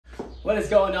What is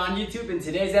going on YouTube? In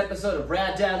today's episode of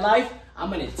Rad Dad Life, I'm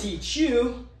going to teach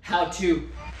you how to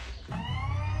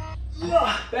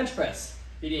bench press.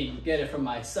 If you didn't get it from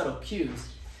my subtle cues.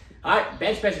 Alright,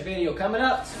 bench press video coming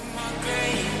up.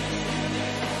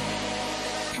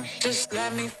 Just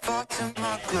let me fall to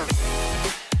my groove.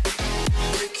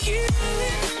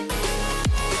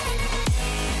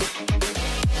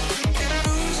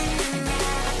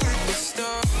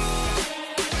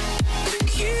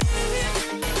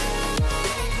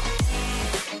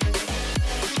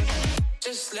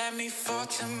 Just let me fall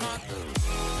to my groove.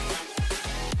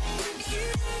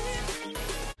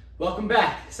 Welcome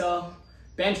back. So,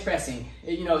 bench pressing.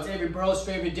 You know, it's every bro's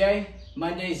favorite day.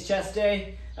 Monday's chest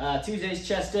day. Tuesday's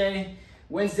chest day.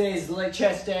 Wednesday's leg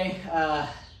chest day.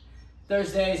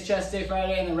 Thursday's chest day,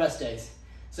 Friday, and then rest days.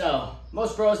 So,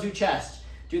 most bros do chest.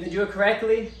 Do they do it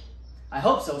correctly? I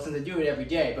hope so, since they do it every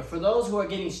day. But for those who are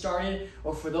getting started,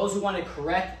 or for those who want to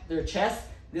correct their chest,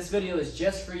 this video is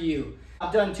just for you.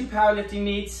 I've done 2 powerlifting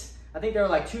meets. I think they were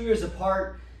like 2 years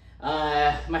apart.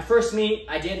 My first meet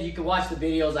I did, you can watch the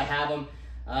videos, I have them.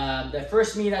 The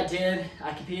first meet I did,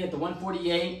 I competed at the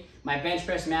 148. My bench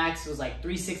press max was like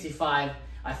 365.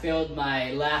 I failed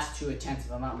my last 2 attempts,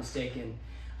 if I'm not mistaken.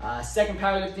 Second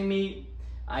powerlifting meet,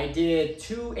 I did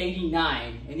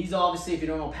 289. And these obviously, if you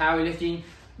don't know powerlifting,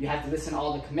 you have to listen to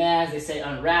all the commands. They say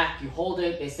unrack, you hold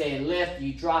it. They say lift,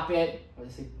 you drop it. Or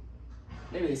they say,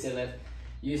 maybe they say lift.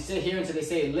 You sit here until they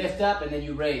say lift up and then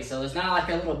you raise. So there's not like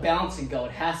a little bounce and go.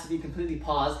 It has to be completely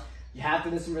paused. You have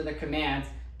to listen for the commands,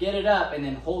 get it up, and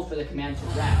then hold for the command to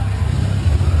rack.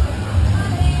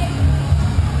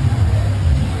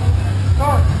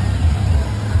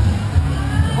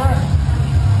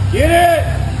 Get it!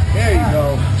 There you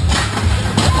go.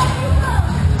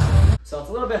 So it's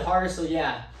a little bit harder, so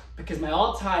yeah, because my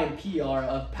all-time PR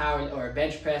of power or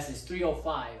bench press is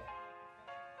 305.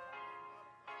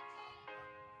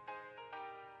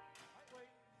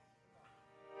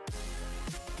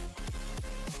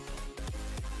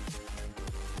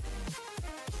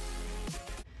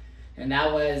 And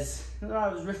that was, I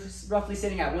was roughly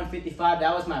sitting at 155.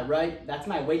 That was my that's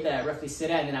my weight that I roughly sit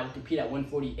at, and then I would compete at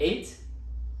 148.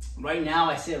 Right now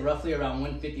I sit roughly around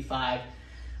 155,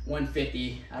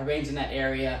 150. I range in that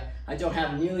area. I don't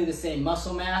have nearly the same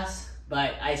muscle mass,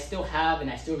 but I still have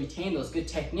and I still retain those good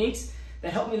techniques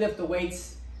that help me lift the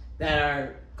weights that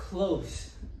are close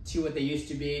to what they used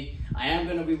to be. I am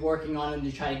going to be working on them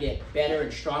to try to get better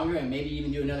and stronger, and maybe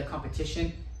even do another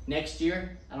competition next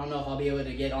year. I don't know if I'll be able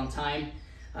to get on time.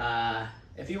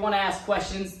 If you want to ask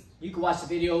questions, you can watch the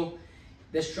video.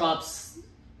 This drops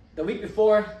the week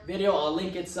before video. I'll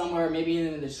link it somewhere, maybe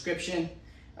in the description.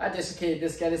 I dislocated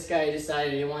this guy. This guy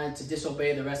decided he wanted to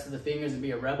disobey the rest of the fingers and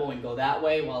be a rebel and go that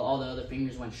way while all the other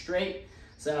fingers went straight.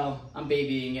 So I'm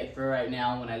babying it for right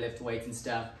now when I lift weights and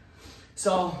stuff.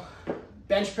 So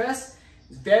bench press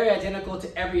is very identical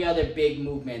to every other big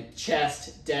movement.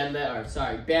 Chest, deadlift, or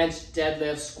sorry, bench,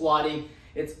 deadlift, squatting.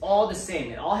 It's all the same.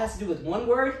 It all has to do with one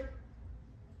word: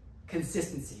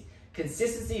 consistency.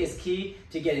 Consistency is key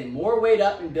to getting more weight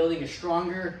up and building a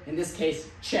stronger, in this case,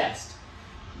 chest.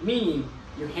 Meaning,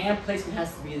 your hand placement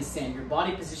has to be the same. Your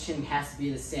body position has to be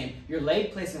the same. Your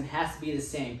leg placement has to be the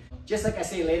same. Just like I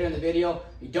say later in the video,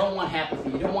 you don't want happy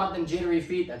feet. You don't want them jittery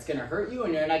feet. That's going to hurt you,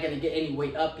 and you're not going to get any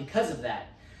weight up because of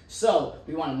that. So,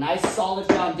 we want a nice solid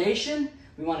foundation.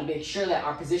 We want to make sure that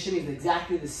our position is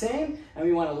exactly the same, and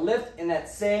we want to lift in that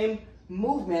same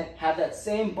movement, have that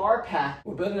same bar path.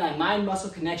 We're building that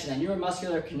mind-muscle connection, that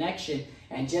neuromuscular connection,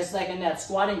 and just like in that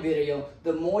squatting video,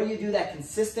 the more you do that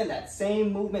consistent, that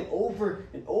same movement over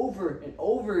and over and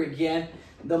over again,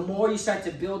 the more you start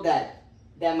to build that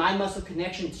mind-muscle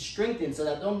connection to strengthen, so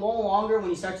that no longer when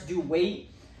you start to do weight,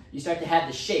 you start to have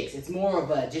the shakes. It's more of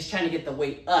a just trying to get the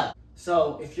weight up.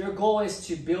 So if your goal is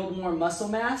to build more muscle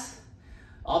mass,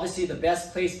 obviously the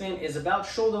best placement is about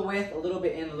shoulder width, a little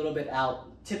bit in, a little bit out.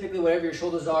 Typically, wherever your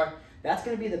shoulders are, that's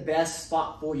going to be the best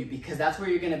spot for you, because that's where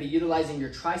you're going to be utilizing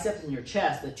your triceps and your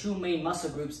chest, the 2 main muscle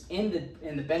groups in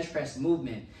the bench press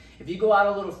movement. If you go out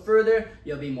a little further,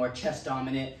 you'll be more chest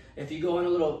dominant. If you go in a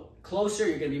little closer,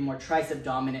 you're going to be more tricep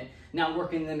dominant. Not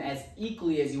working them as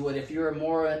equally as you would if you're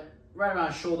more right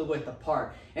around shoulder width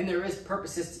apart. And there is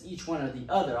purposes to each one or the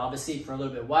other. Obviously, for a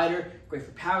little bit wider, great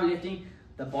for powerlifting.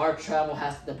 The bar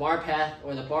path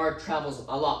or the bar travels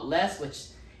a lot less, which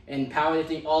in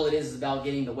powerlifting, all it is about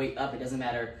getting the weight up. It doesn't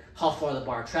matter how far the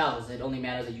bar travels. It only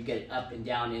matters that you get it up and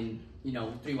down in,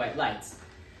 3 white lights.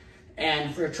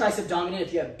 And for tricep dominant,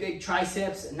 if you have big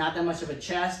triceps, not that much of a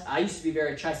chest. I used to be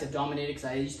very tricep dominated because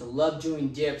I used to love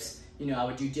doing dips. I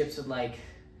would do dips with like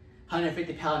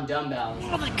 150-pound dumbbells.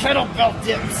 Oh, the kettlebell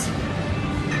dips.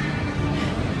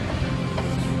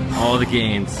 All the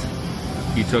gains.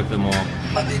 You took them all.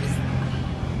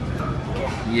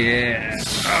 Yeah.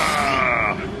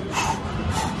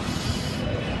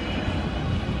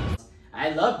 I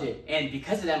loved it, and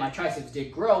because of that my triceps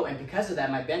did grow, and because of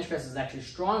that my bench press was actually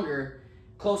stronger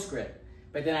close grip.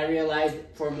 But then I realized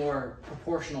for a more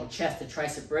proportional chest to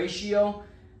tricep ratio,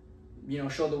 you know,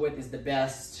 shoulder width is the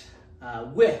best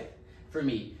width for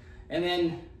me. And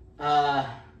then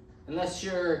unless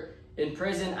you're in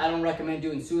prison, I don't recommend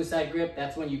doing suicide grip.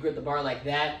 That's when you grip the bar like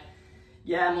that.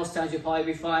 Yeah, most times you'll probably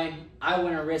be fine. I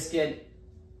wouldn't risk it.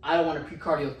 I don't want a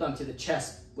pre-cardio thumb to the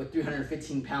chest with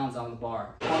 315 pounds on the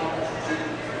bar.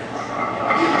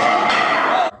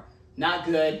 Not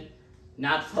good,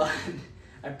 not fun.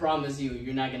 I promise you,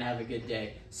 you're not gonna have a good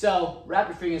day. So wrap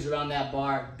your fingers around that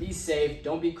bar, be safe,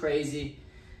 don't be crazy.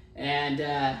 And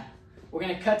we're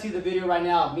gonna cut through the video right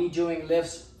now of me doing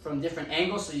lifts from different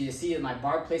angles, so you see that my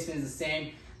bar placement is the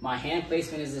same, my hand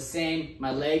placement is the same,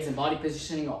 my legs and body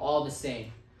positioning are all the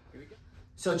same.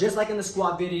 So just like in the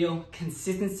squat video,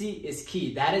 consistency is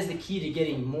key. That is the key to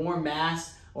getting more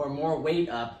mass or more weight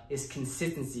up, is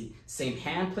consistency. Same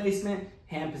hand placement,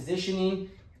 hand positioning,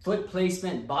 foot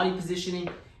placement, body positioning,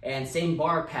 and same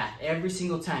bar path every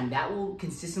single time. That will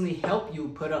consistently help you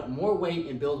put up more weight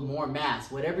and build more mass.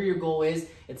 Whatever your goal is,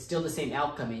 it's still the same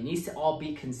outcome. It needs to all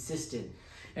be consistent.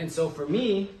 And so for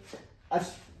me, I've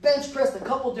bench pressed a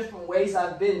couple different ways.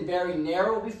 I've been very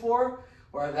narrow before,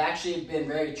 or I've actually been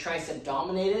very tricep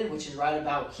dominated, which is right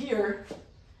about here.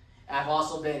 I've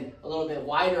also been a little bit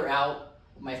wider out.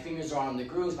 My fingers are on the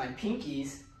grooves, my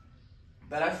pinkies.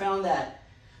 But I found that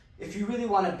if you really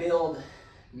want to build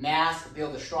mass,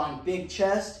 build a strong big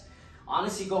chest,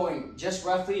 honestly going just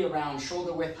roughly around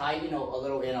shoulder width height, you know, a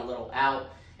little in, a little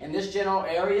out, and this general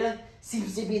area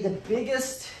seems to be the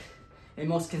biggest and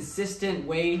most consistent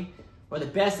way, or the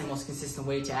best and most consistent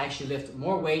way to actually lift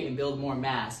more weight and build more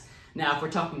mass. Now, if we're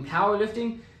talking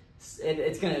powerlifting,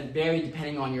 it's going to vary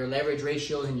depending on your leverage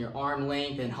ratios and your arm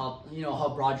length and how, you know, how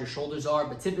broad your shoulders are.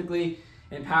 But typically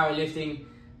in powerlifting,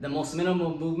 the most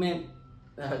minimal movement,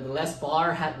 the less the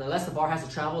bar has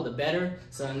to travel, the better.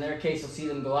 So in their case, you'll see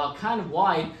them go out kind of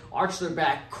wide, arch their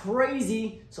back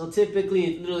crazy. So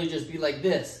typically it literally just be like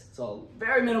this. So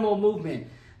very minimal movement.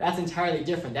 That's entirely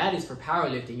different. That is for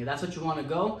powerlifting. If that's what you want to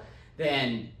go,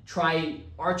 then try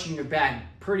arching your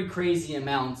back pretty crazy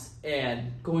amounts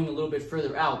and going a little bit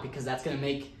further out, because that's going to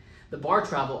make the bar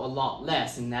travel a lot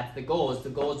less, and that's the goal. The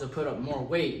goal is to put up more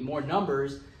weight, more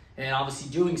numbers, and obviously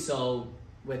doing so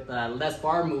with less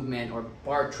bar movement or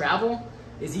bar travel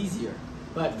is easier.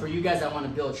 But for you guys that want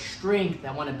to build strength,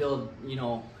 that want to build, you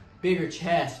know, bigger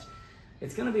chest,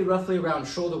 it's going to be roughly around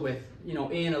shoulder width, you know,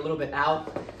 in, a little bit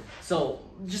out. So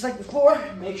just like before,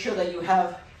 make sure that you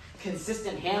have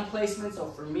consistent hand placement. So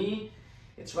for me,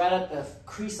 it's right at the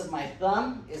crease of my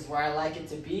thumb is where I like it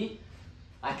to be.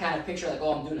 I kind of picture like,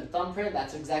 oh, I'm doing a thumbprint.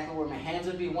 That's exactly where my hands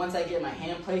would be. Once I get my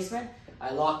hand placement,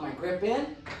 I lock my grip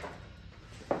in.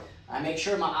 I make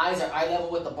sure my eyes are eye level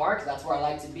with the bar, because that's where I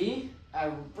like to be. I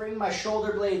bring my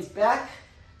shoulder blades back,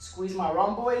 squeeze my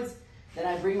rhomboids, then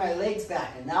I bring my legs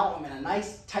back, and now I'm in a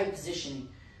nice tight position.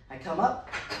 I come up,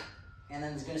 and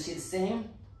then it's going to see the same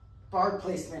bar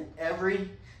placement every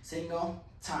single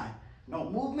time. No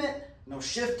movement, no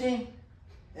shifting,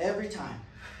 every time.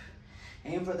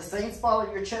 Aim for the same spot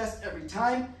on your chest every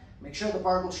time. Make sure the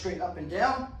bar goes straight up and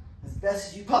down as best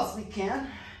as you possibly can.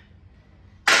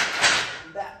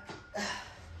 Back.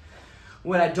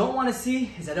 What I don't want to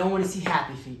see is I don't want to see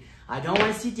happy feet. I don't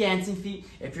want to see dancing feet.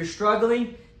 If you're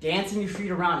struggling, dancing your feet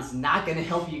around is not going to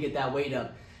help you get that weight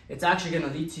up. It's actually going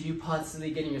to lead to you possibly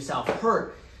getting yourself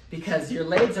hurt, because your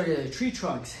legs are your tree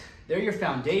trunks. They're your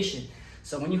foundation.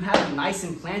 So when you have them nice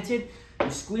and planted,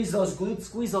 you squeeze those glutes,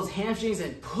 squeeze those hamstrings,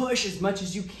 and push as much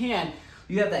as you can.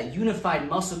 You have that unified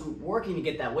muscle group working to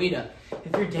get that weight up.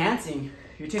 If you're dancing,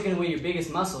 you're taking away your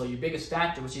biggest muscle, your biggest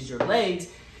factor, which is your legs,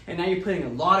 and now you're putting a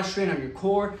lot of strain on your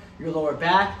core, your lower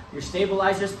back, your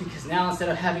stabilizers, because now instead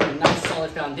of having a nice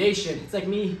solid foundation, it's like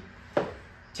me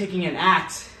taking an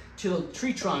axe to the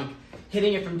tree trunk,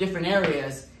 hitting it from different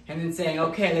areas, and then saying,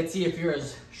 okay, let's see if you're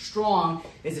as strong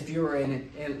as if you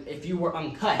were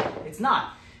uncut. It's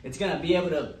not. It's gonna be able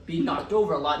to be knocked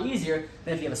over a lot easier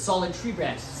than if you have a solid tree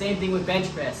branch. Same thing with bench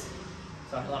press.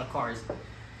 Sorry, a lot of cars.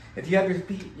 If you have your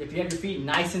feet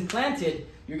nice and planted,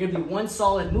 you're gonna be one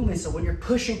solid movement. So when you're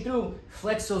pushing through,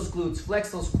 flex those glutes,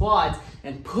 flex those quads,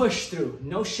 and push through.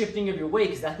 No shifting of your weight,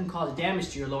 because that can cause damage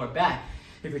to your lower back.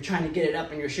 If you're trying to get it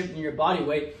up and you're shifting your body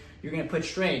weight, you're gonna put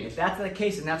strain. If that's the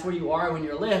case, and that's where you are when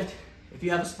you're lift, if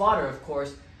you have a spotter, of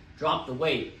course, drop the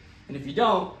weight. And if you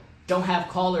don't have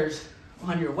collars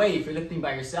on your weight, if you're lifting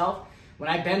by yourself, When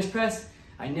I bench press,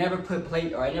 I never put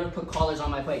plate or I never put collars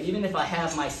on my plate. Even if I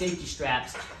have my safety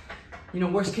straps, you know,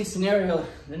 worst case scenario,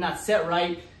 they're not set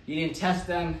right, you didn't test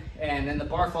them, and then the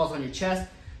bar falls on your chest,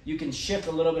 you can shift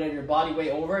a little bit of your body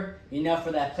weight over, enough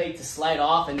for that plate to slide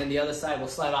off, and then the other side will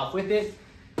slide off with it,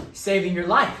 saving your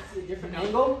life. A different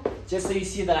angle, just so you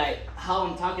see that how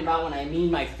I'm talking about when I mean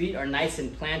my feet are nice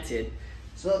and planted.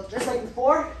 So just like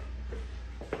before,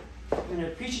 I'm gonna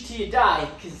preach it till you die.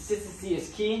 Consistency is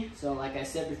key. So like I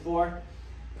said before,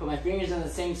 put my fingers in the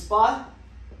same spot.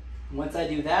 Once I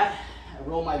do that, I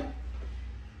roll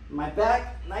my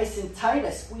back nice and tight. I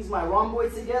squeeze my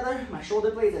rhomboids together. My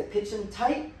shoulder blades, I pitch them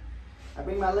tight. I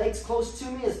bring my legs close to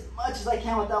me as much as I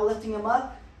can without lifting them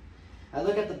up. I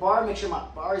look at the bar, make sure my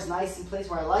bar is nice in place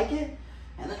where I like it,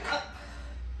 and then up.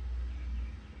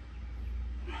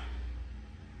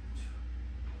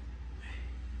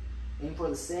 Aim for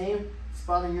the same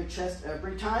spot on your chest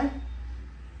every time.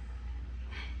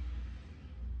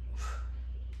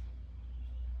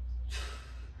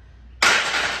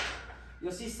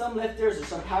 You'll see some lifters or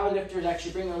some power lifters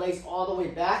actually bring their legs all the way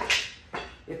back.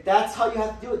 If that's how you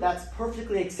have to do it, that's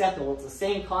perfectly acceptable. It's the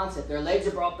same concept. Their legs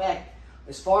are brought back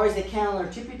as far as they can on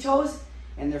their tippy toes,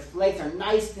 and their legs are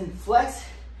nice and flexed.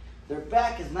 Their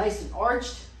back is nice and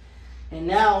arched, and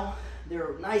now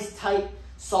they're a nice, tight,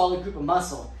 solid group of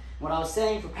muscle. What I was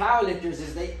saying for powerlifters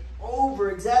is they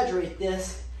over-exaggerate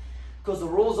this because the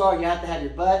rules are you have to have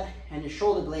your butt and your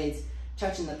shoulder blades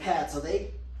touching the pad. So they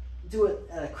do it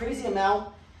at a crazy amount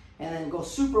and then go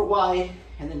super wide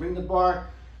and then bring the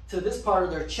bar to this part of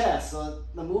their chest. So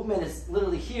the movement is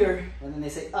literally here, and then they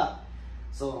say up.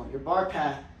 So your bar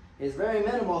path is very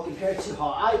minimal compared to how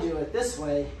I do it this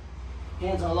way.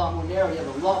 Hands are a lot more narrow. You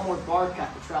have a lot more bar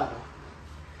path to travel.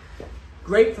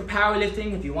 Great for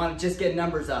powerlifting if you want to just get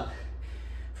numbers up.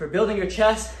 For building your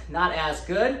chest, not as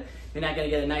good. You're not going to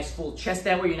get a nice full chest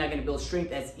that way. You're not going to build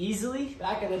strength as easly.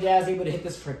 Back in the day, I was able to hit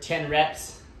this for 10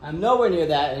 reps. I'm nowhere near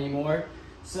that anymore.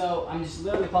 So I'm just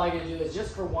literally probably going to do this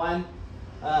just for one.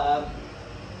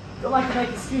 Don't like to make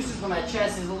excuses when my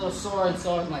chest is a little sore and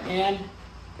so is my hand.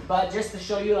 But just to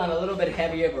show you on a little bit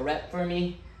heavier of a rep for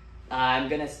me, I'm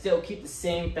going to still keep the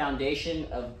same foundation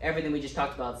of everything we just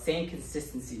talked about, same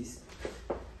consistencies.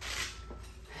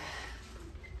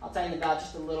 I'll tighten it out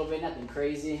just a little bit, nothing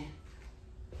crazy.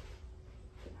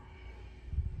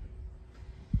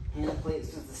 Hand placement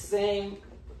is the same.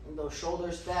 Bring those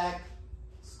shoulders back.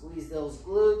 Squeeze those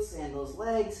glutes and those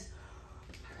legs.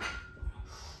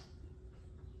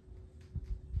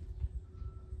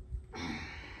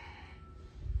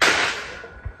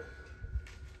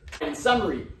 In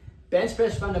summary, bench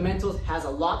press fundamentals has a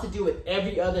lot to do with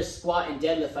every other squat and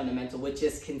deadlift fundamental, which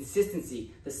is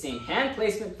consistency. The same hand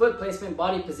placement, foot placement,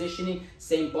 body positioning,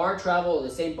 same bar travel, or the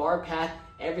same bar path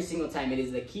every single time. It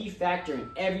is the key factor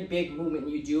in every big movement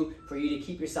you do for you to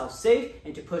keep yourself safe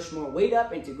and to push more weight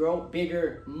up and to grow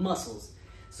bigger muscles.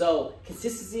 So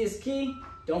consistency is key.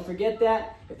 Don't forget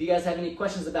that. If you guys have any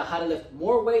questions about how to lift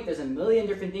more weight, there's a million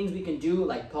different things we can do,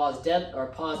 like pause dead or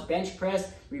pause bench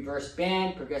press, reverse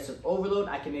band, progressive overload.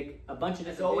 I can make a bunch of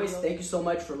different. As always, thank you so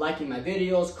much for liking my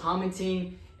videos,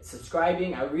 commenting,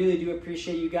 subscribing. I really do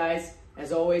appreciate you guys.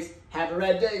 As always, have a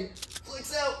rad day.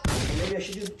 Flex out. And maybe I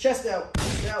should do the chest out.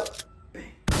 Chest out.